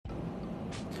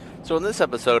So in this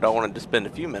episode, I wanted to spend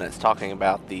a few minutes talking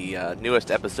about the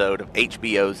newest episode of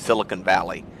HBO's Silicon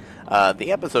Valley.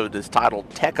 The episode is titled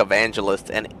Tech Evangelist,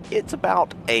 and it's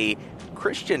about a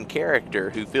Christian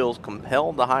character who feels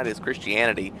compelled to hide his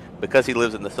Christianity because he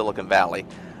lives in the Silicon Valley.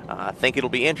 I think it'll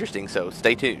be interesting, so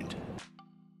stay tuned.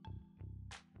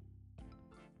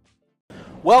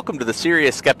 Welcome to the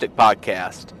Serious Skeptic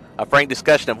Podcast, a frank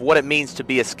discussion of what it means to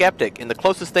be a skeptic and the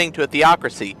closest thing to a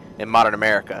theocracy in modern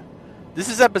America. This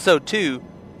is episode 2,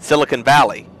 Silicon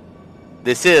Valley.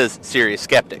 This is Serious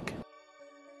Skeptic.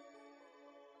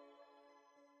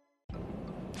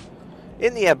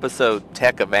 In the episode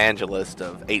Tech Evangelist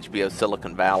of HBO's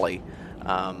Silicon Valley,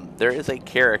 there is a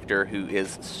character who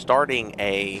is starting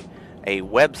a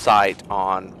website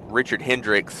on Richard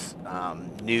Hendricks'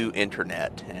 new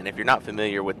internet. And if you're not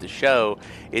familiar with the show,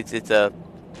 it's a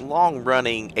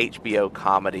long-running HBO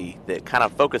comedy that kind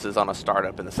of focuses on a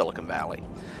startup in the Silicon Valley.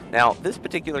 Now, this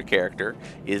particular character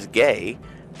is gay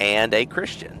and a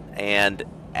Christian, and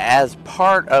as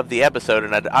part of the episode,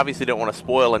 and I obviously don't want to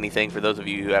spoil anything for those of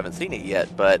you who haven't seen it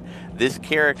yet, but this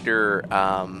character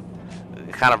kind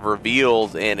of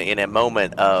reveals in a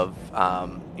moment of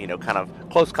kind of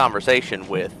close conversation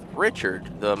with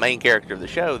Richard, the main character of the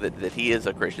show, that he is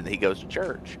a Christian, that he goes to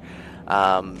church,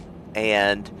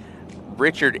 and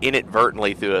Richard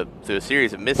inadvertently, through a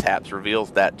series of mishaps,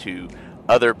 reveals that to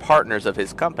other partners of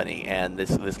his company, and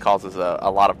this causes a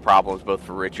lot of problems both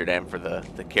for Richard and for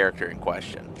the character in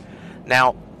question.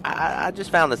 Now, I just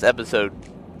found this episode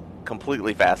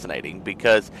completely fascinating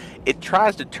because it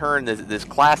tries to turn this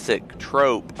classic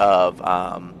trope of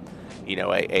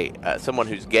someone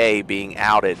who's gay being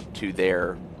outed to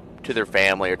their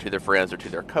family or to their friends or to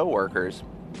their coworkers.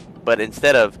 But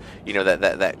instead of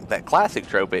that classic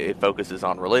trope, it focuses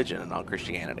on religion and on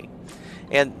Christianity.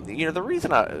 And one of the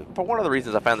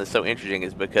reasons I found this so interesting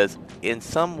is because in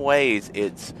some ways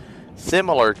it's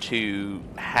similar to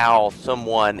how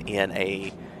someone in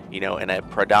a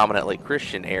predominantly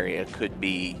Christian area could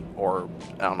be, or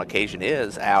on occasion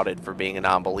is, outed for being a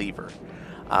non-believer.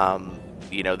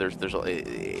 There's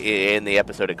in the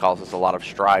episode it causes a lot of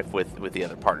strife with the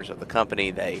other partners of the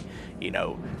company. They,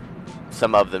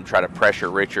 some of them try to pressure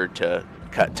Richard to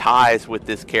cut ties with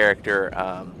this character,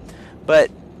 but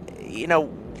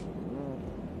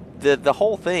the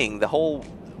whole thing, the whole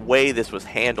way this was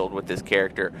handled with this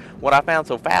character, what I found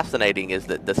so fascinating is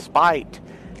that despite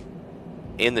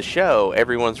in the show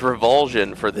everyone's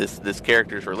revulsion for this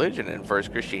character's religion and for his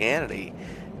Christianity,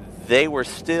 they were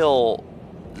still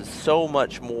so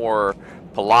much more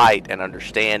polite and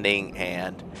understanding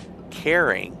and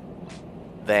caring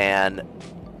than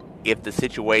if the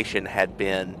situation had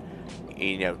been,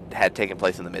 had taken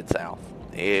place in the Mid-South.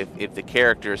 If the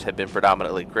characters had been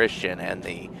predominantly Christian and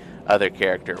the other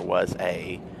character was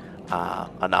a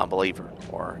non-believer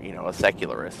or a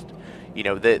secularist,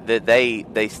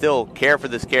 they still care for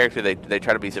this character. They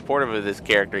try to be supportive of this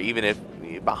character, even if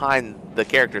behind the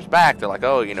character's back they're like,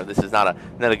 oh, this is not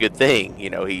a good thing.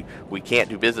 We can't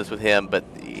do business with him. But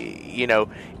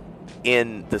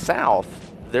in the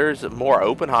South, there's more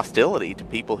open hostility to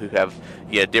people who have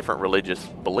different religious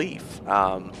belief.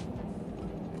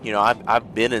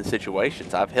 I've been in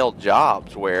situations, I've held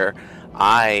jobs where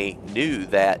I knew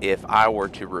that if I were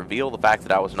to reveal the fact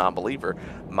that I was a non-believer,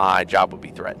 my job would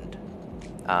be threatened.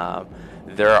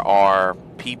 There are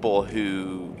people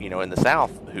who, in the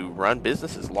South, who run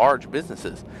businesses, large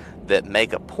businesses, that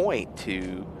make a point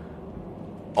to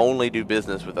only do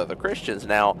business with other Christians.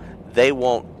 Now, they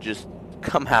won't just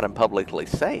come out and publicly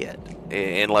say it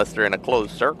unless they're in a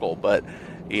closed circle, but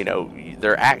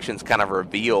their actions kind of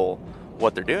reveal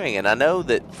what they're doing. And I know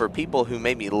that for people who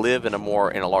maybe live in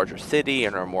a larger city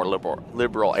and a more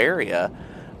liberal area,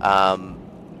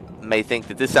 may think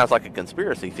that this sounds like a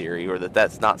conspiracy theory, or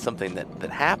that's not something that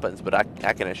happens, but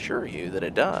I can assure you that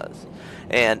it does.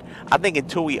 And I think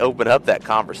until we open up that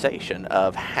conversation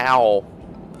of how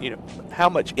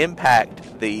much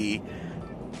impact the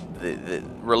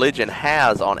religion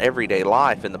has on everyday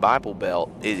life in the Bible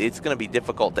Belt, it's going to be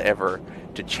difficult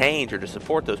to change or to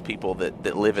support those people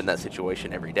that live in that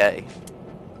situation every day.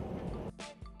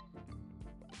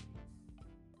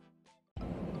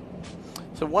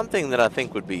 So one thing that I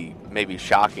think would be maybe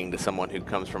shocking to someone who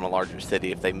comes from a larger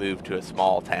city if they move to a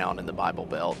small town in the Bible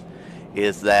Belt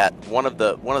is that one of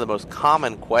the most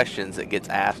common questions that gets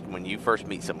asked when you first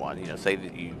meet someone, say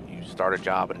that you start a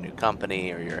job at a new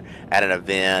company or you're at an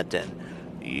event and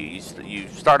you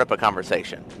start up a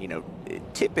conversation.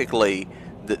 Typically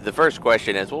the first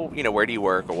question is, well, where do you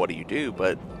work or what do you do?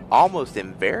 But almost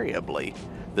invariably,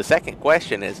 the second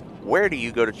question is, where do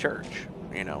you go to church?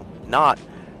 Not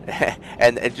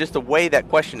And just the way that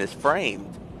question is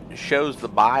framed shows the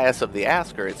bias of the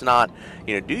asker. It's not,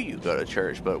 do you go to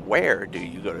church, but where do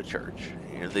you go to church?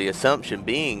 The assumption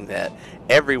being that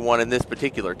everyone in this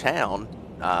particular town,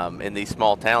 in these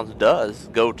small towns, does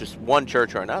go to one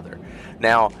church or another.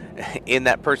 Now, in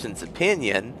that person's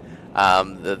opinion,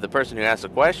 the person who asked the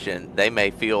question, they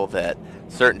may feel that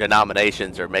certain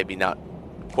denominations are maybe not,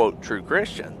 quote, true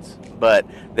Christians, but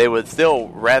they would still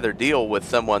rather deal with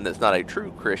someone that's not a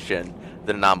true Christian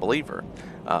than a non-believer.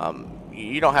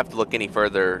 You don't have to look any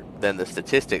further than the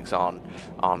statistics on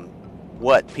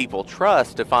what people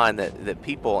trust to find that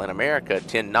people in America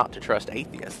tend not to trust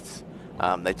atheists.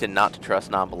 They tend not to trust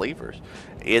non-believers.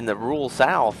 In the rural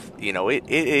South,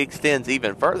 it extends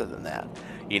even further than that.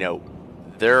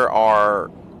 There are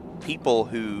people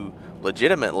who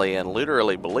legitimately and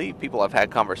literally believe, people I've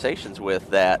had conversations with,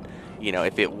 that,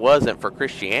 if it wasn't for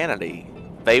Christianity,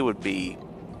 they would be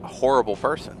a horrible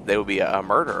person. They would be a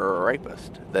murderer or a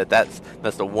rapist. That's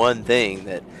the one thing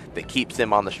that keeps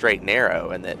them on the straight and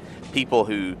narrow, and that people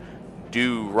who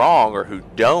do wrong or who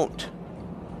don't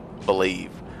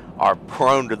believe are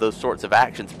prone to those sorts of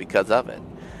actions because of it.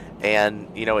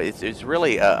 And it's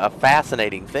really a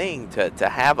fascinating thing to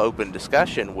have open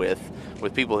discussion with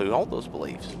people who hold those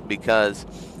beliefs, because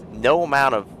no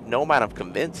amount of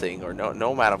convincing or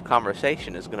no amount of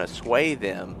conversation is going to sway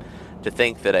them to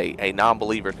think that a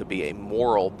non-believer could be a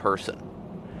moral person.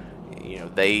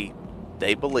 They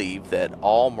believe that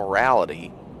all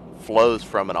morality flows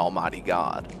from an almighty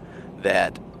God,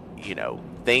 that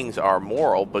things are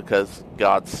moral because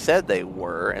God said they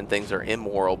were, and things are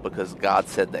immoral because God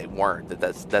said they weren't.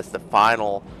 That's the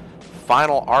final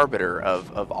arbiter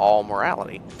of all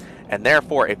morality. And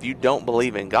therefore, if you don't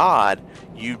believe in God,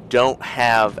 you don't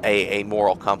have a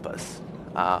moral compass.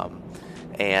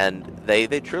 And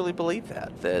they truly believe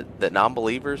that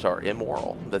non-believers are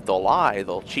immoral, that they'll lie,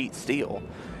 they'll cheat, steal.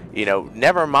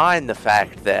 Never mind the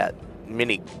fact that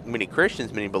many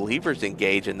Christians, many believers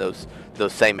engage in those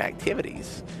same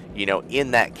activities.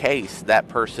 In that case, that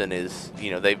person is,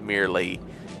 they've merely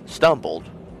stumbled.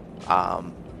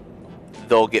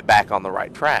 They'll get back on the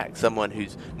right track. Someone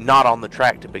who's not on the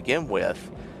track to begin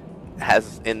with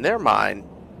has, in their mind,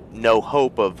 no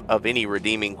hope of any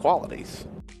redeeming qualities.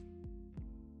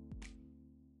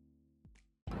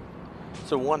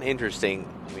 So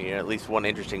at least one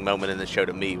interesting moment in the show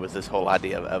to me was this whole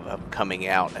idea of coming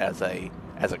out as a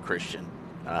Christian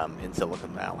in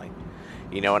Silicon Valley.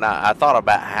 And I thought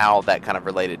about how that kind of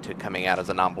related to coming out as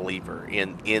a non-believer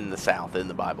in the South, in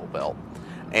the Bible Belt.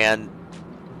 And,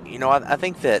 I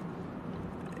think that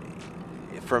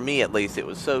for me at least, it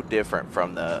was so different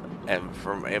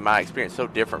in my experience, so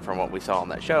different from what we saw on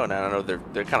that show. And I know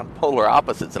they're kind of polar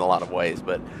opposites in a lot of ways,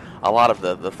 but a lot of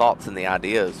the thoughts and the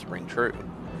ideas ring true.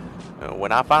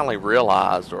 When I finally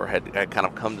realized, or had kind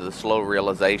of come to the slow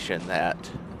realization that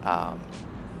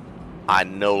I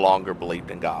no longer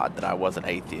believed in God, that I was an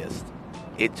atheist,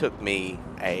 it took me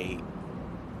a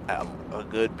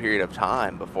good period of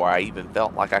time before I even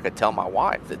felt like I could tell my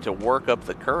wife, that to work up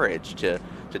the courage to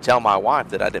tell my wife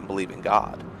that I didn't believe in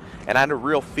God. And I had a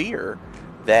real fear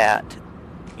that,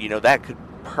 that could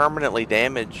permanently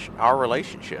damage our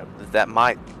relationship, that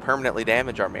might permanently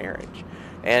damage our marriage.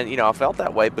 And, I felt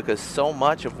that way because so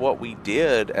much of what we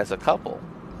did as a couple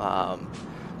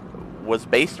was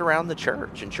based around the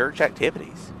church and church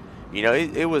activities.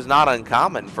 It was not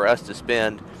uncommon for us to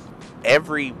spend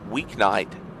every weeknight,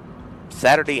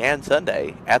 Saturday and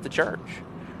Sunday, at the church.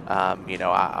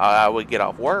 I would get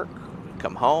off work,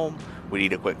 come home, we'd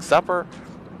eat a quick supper,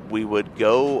 we would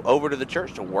go over to the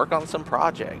church to work on some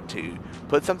project, to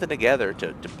put something together,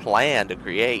 to plan, to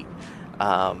create.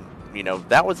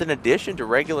 That was in addition to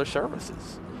regular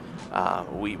services.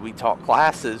 We taught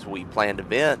classes, we planned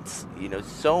events.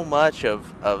 So much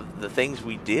of the things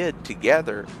we did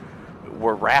together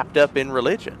were wrapped up in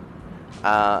religion.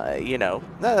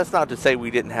 That's not to say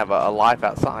we didn't have a life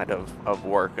outside of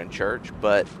work and church,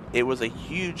 but it was a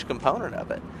huge component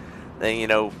of it.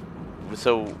 And,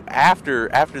 so after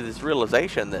this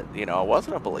realization that, I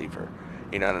wasn't a believer,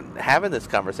 having this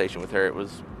conversation with her, it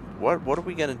was, what are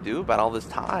we going to do about all this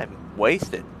time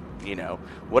wasted?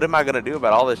 What am I going to do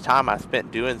about all this time I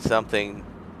spent doing something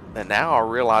that now I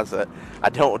realize that I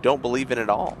don't believe in at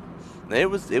all? And it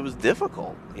was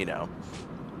difficult,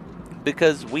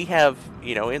 because we have,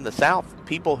 in the South,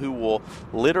 people who will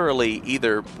literally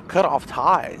either cut off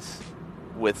ties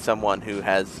with someone who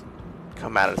has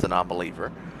come out as a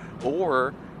non-believer,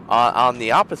 or on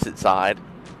the opposite side,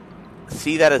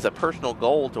 see that as a personal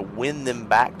goal to win them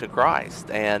back to Christ.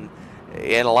 And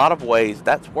in a lot of ways,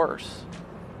 that's worse.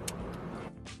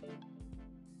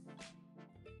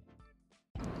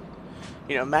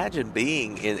 Imagine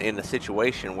being in a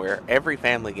situation where every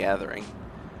family gathering,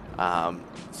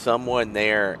 someone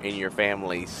there in your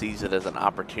family sees it as an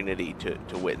opportunity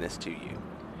to witness to you.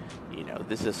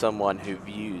 This is someone who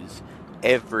views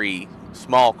every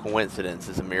small coincidence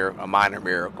as a minor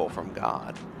miracle from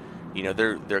God.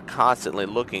 They're constantly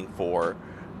looking for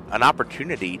an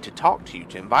opportunity to talk to you,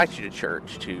 to invite you to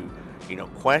church, to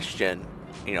question,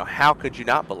 how could you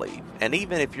not believe? And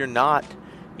even if you're not,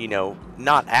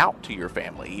 not out to your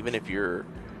family, even if you're,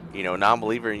 a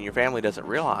non-believer and your family doesn't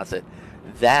realize it,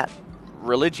 that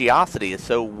religiosity is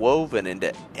so woven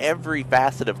into every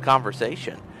facet of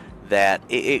conversation that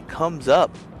it comes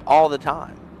up all the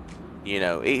time.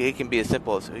 It can be as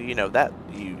simple as, that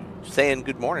you saying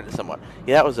good morning to someone.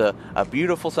 Yeah, that was a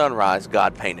beautiful sunrise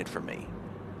God painted for me.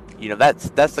 That's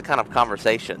the kind of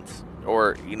conversations,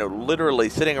 or, literally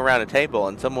sitting around a table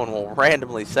and someone will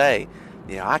randomly say,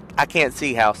 I can't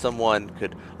see how someone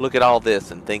could look at all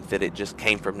this and think that it just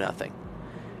came from nothing.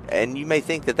 And you may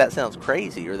think that sounds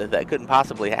crazy, or that couldn't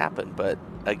possibly happen, but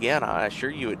again, I assure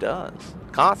you it does,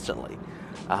 constantly.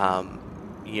 Um,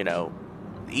 you know,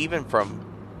 Even from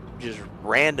just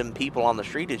random people on the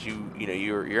street, as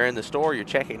you're in the store, you're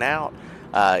checking out,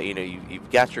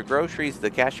 you've got your groceries, the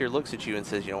cashier looks at you and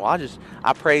says,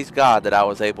 I praise God that I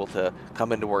was able to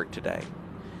come into work today.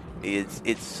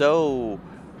 It's so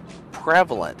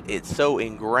prevalent, it's so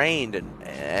ingrained,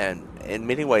 and in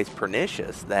many ways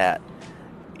pernicious, that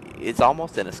it's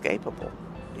almost inescapable.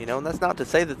 And that's not to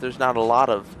say that there's not a lot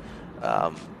of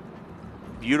um,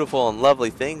 beautiful and lovely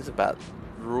things about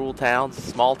rural towns,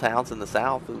 small towns in the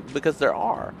South, because there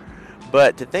are.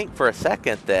 But to think for a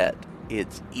second that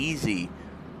it's easy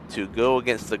to go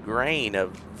against the grain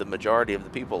of the majority of the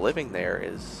people living there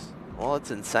is, well,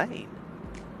 it's insane.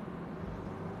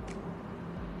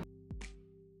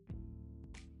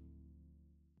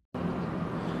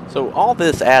 So all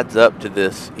this adds up to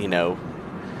this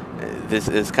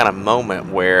is kind of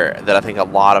moment that I think a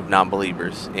lot of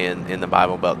non-believers in the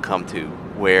Bible Belt come to,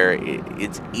 where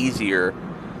it's easier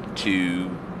to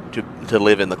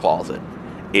live in the closet.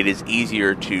 It is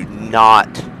easier to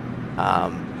not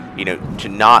to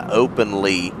not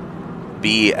openly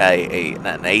be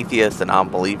an atheist, a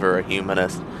non-believer, a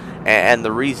humanist, and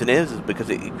the reason is because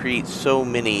it creates so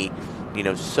many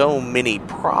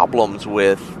problems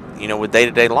with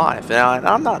day-to-day life. Now, and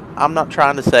I'm not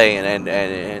trying to say,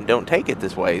 and don't take it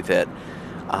this way, that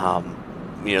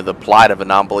the plight of a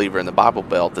non-believer in the Bible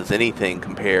Belt is anything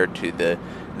compared to the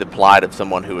plight of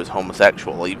someone who is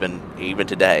homosexual, even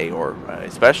today, or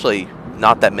especially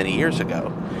not that many years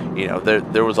ago.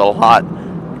 There was a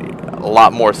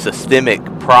lot more systemic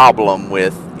problem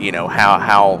with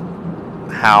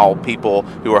how people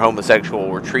who are homosexual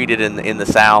were treated in the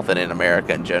South and in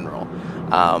America in general.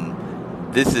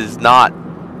 This is not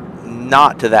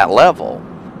to that level,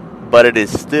 but it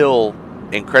is still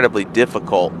incredibly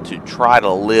difficult to try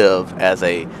to live as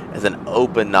an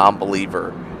open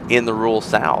non-believer in the rural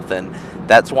South, and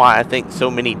that's why I think so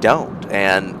many don't.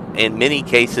 And in many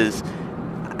cases,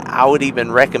 I would even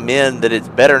recommend that it's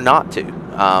better not to.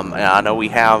 And I know we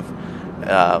have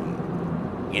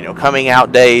coming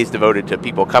out days devoted to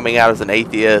people coming out as an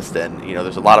atheist, and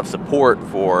there's a lot of support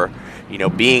for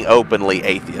being openly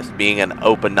atheist, being an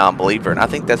open non-believer, and I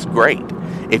think that's great.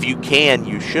 If you can,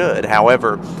 you should.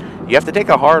 However, you have to take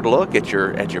a hard look at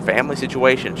your family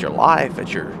situation, at your life,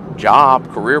 at your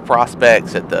job, career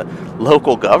prospects, at the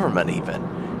local government even.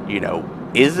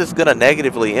 Is this going to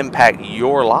negatively impact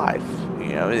your life?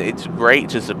 It's great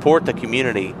to support the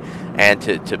community and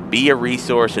to be a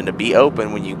resource and to be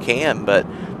open when you can, but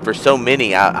for so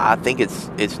many, I think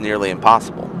it's nearly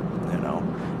impossible.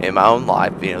 In my own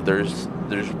life, there's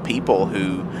people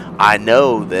who I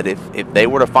know that if they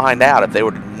were to find out, if they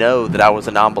were to know that I was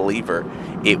a non-believer,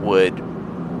 it would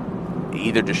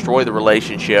either destroy the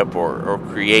relationship or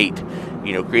create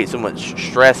so much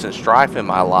stress and strife in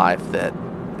my life that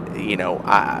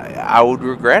I would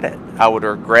regret it. I would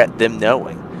regret them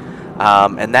knowing,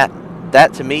 and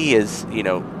that to me is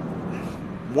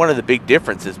one of the big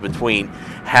differences between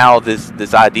how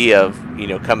this idea of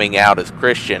coming out as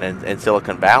Christian in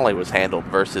Silicon Valley was handled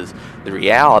versus the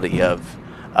reality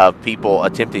of people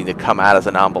attempting to come out as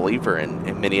a non-believer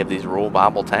in many of these rural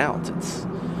Bible towns.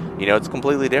 It's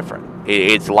completely different.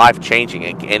 It's life-changing,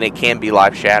 and it can be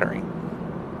life-shattering.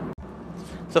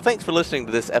 So thanks for listening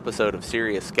to this episode of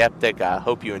Serious Skeptic. I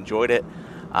hope you enjoyed it.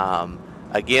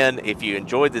 Again, if you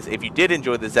did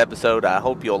enjoy this episode, I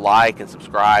hope you'll like and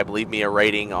subscribe. Leave me a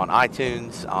rating on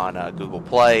iTunes, on Google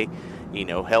Play.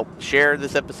 Help share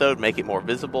this episode, make it more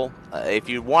visible. If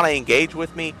you want to engage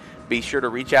with me, be sure to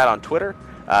reach out on Twitter.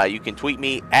 You can tweet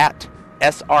me at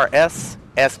SRSSKEPTIC.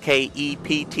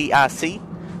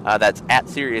 That's at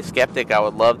Serious Skeptic. I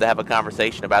would love to have a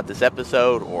conversation about this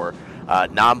episode or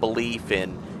non-belief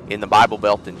in the Bible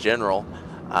Belt in general.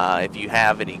 If you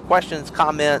have any questions,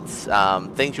 comments,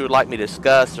 things you would like me to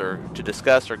discuss or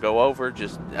go over,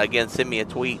 just again send me a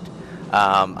tweet.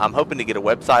 I'm hoping to get a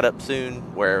website up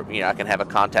soon where I can have a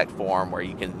contact form where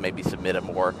you can maybe submit a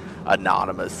more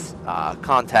anonymous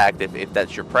contact if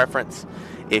that's your preference.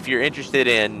 If you're interested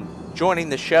in joining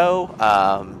the show,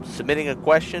 submitting a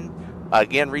question,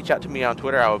 again, reach out to me on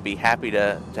Twitter. I would be happy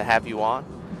to have you on.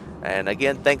 And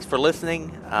again, thanks for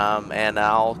listening, and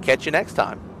I'll catch you next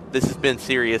time. This has been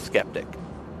Serious Skeptic.